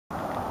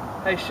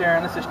Hey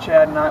Sharon, this is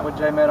Chad Knight with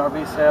JMed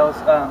RV Sales.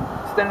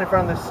 Standing in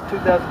front of this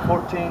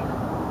 2014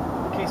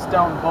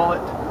 Keystone Bullet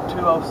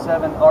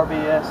 207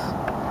 RBS.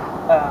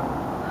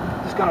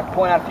 Just going to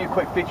point out a few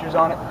quick features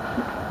on it.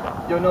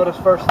 You'll notice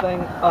first thing,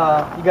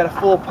 you got a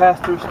full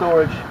pass-through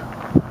storage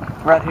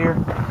right here.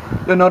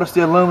 You'll notice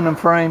the aluminum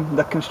frame,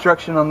 the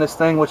construction on this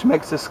thing, which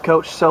makes this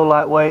coach so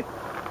lightweight.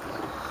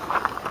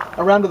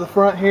 Around to the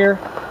front here,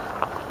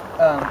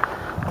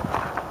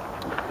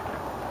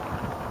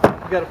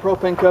 you got a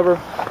propane cover.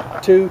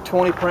 Two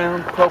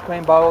 20-pound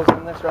propane bottles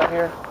in this right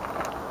here.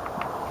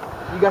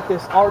 You got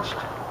this arched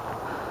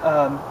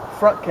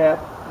front cap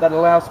that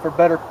allows for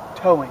better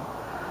towing,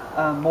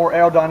 more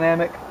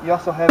aerodynamic. You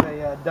also have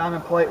a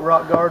diamond plate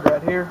rock guard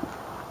right here,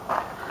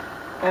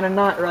 and a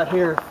night right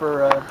here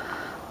for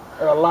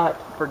or a light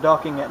for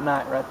docking at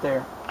night right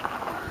there.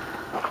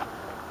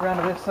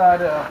 Around to this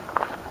side,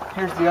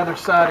 here's the other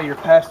side of your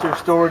pass-through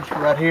storage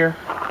right here.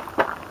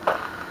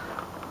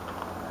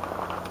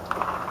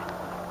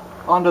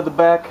 Onto the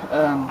back,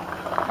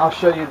 I'll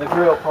show you the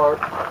grill part.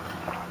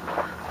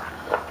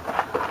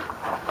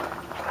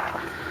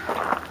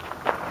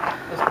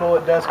 This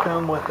Bullet does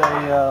come with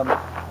a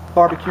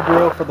barbecue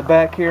grill for the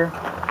back here.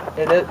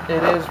 It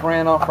is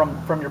ran off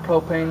from your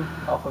propane,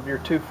 off of your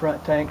two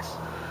front tanks,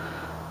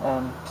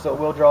 so it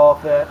will draw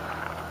off that.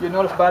 You'll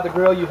notice by the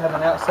grill you have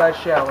an outside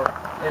shower.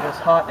 It is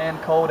hot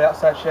and cold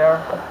outside shower.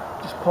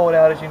 Just pull it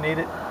out as you need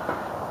it.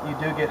 You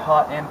do get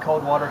hot and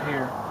cold water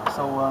here.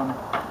 So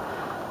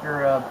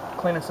you're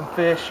cleaning some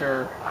fish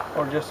or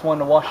just wanting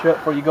to wash up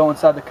before you go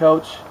inside the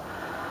coach,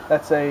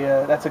 that's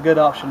a good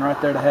option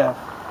right there to have.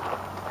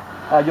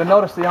 You'll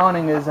notice the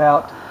awning is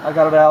out. I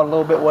got it out a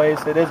little bit ways.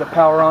 It is a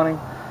power awning.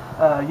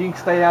 You can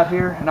stay out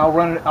here, and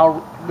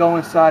I'll go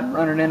inside and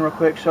run it in real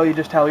quick, show you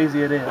just how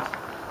easy it is.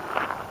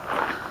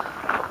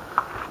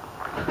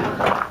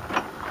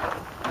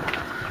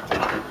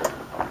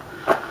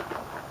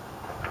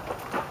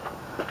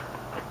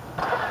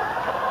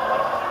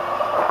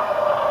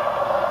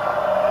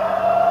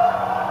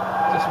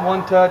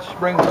 One touch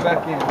brings it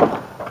back in.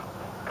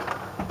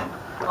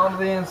 On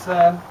the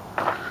inside,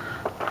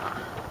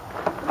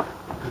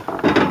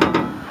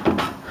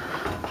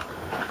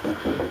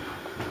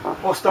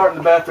 we'll start in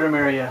the bathroom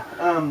area.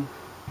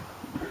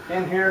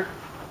 In here,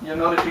 you'll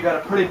notice you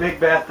got a pretty big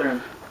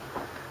bathroom.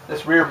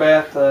 This rear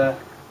bath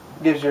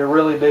gives you a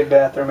really big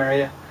bathroom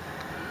area.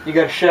 You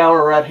got a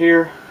shower right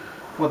here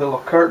with a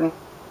little curtain.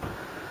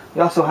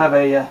 You also have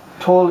a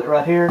toilet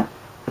right here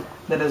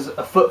that is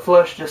a foot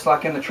flush, just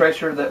like in the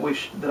tracer that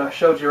I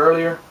showed you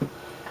earlier.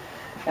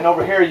 And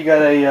over here you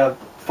got a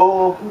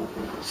full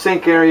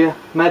sink area,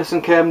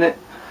 medicine cabinet,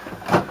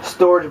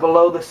 storage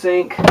below the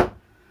sink,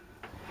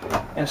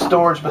 and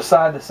storage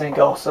beside the sink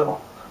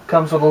also.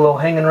 Comes with a little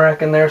hanging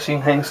rack in there, so you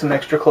can hang some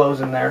extra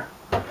clothes in there.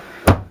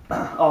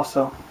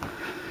 Also,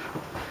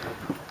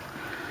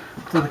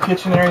 to the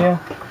kitchen area,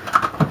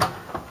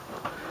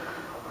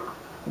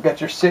 you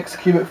got your 6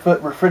 cubic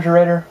foot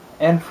refrigerator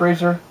and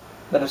freezer.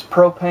 That is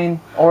propane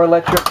or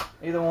electric,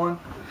 either one.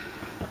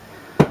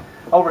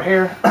 Over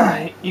here,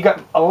 you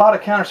got a lot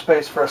of counter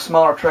space for a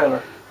smaller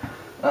trailer.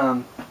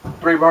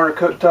 3-burner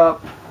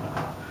cooktop,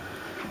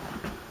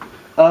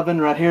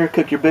 oven right here,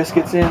 cook your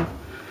biscuits in.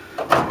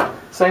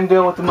 Same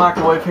deal with the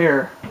microwave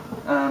here.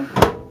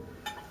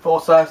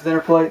 Full-size dinner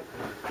plate.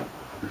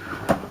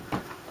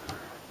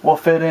 Will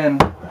fit in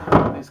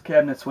these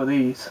cabinets with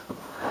ease.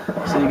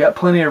 So you got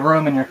plenty of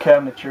room in your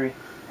cabinetry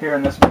here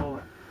in this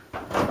Bullet.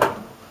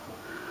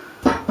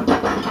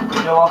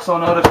 You'll also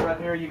notice right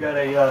here you got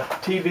a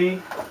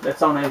TV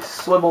that's on a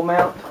swivel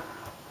mount.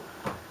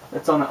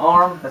 It's on an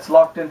arm that's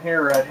locked in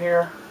here right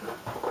here.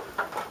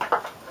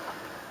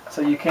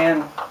 So you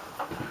can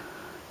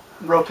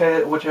rotate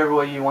it whichever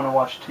way you want to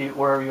watch TV,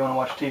 wherever you want to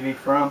watch TV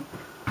from.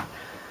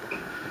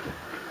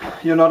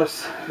 You'll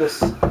notice this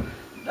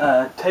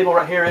table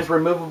right here is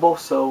removable,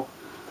 so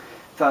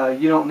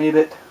if you don't need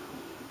it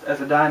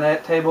as a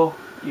dinette table,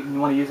 you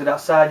want to use it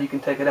outside, you can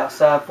take it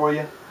outside for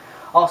you.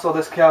 Also,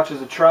 this couch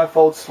is a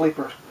trifold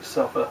sleeper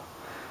sofa.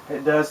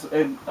 It does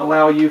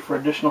allow you for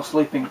additional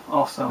sleeping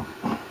also.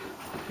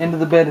 Into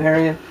the bed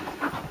area.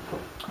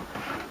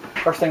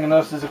 First thing you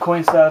notice is a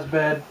queen size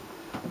bed.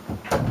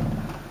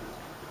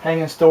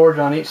 Hanging storage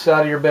on each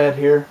side of your bed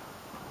here,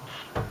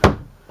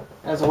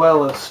 as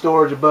well as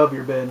storage above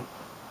your bed.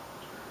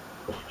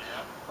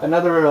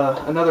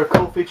 Another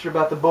cool feature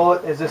about the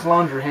Bullet is this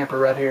laundry hamper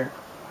right here.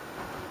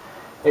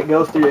 It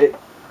goes through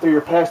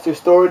your pass-through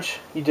storage.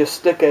 You just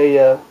stick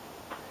a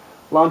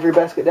laundry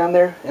basket down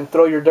there and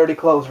throw your dirty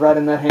clothes right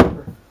in that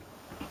hamper.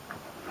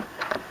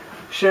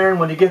 Sharon,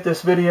 when you get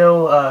this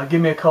video, give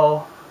me a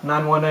call,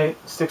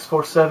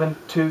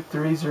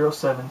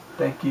 918-647-2307.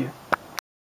 Thank you.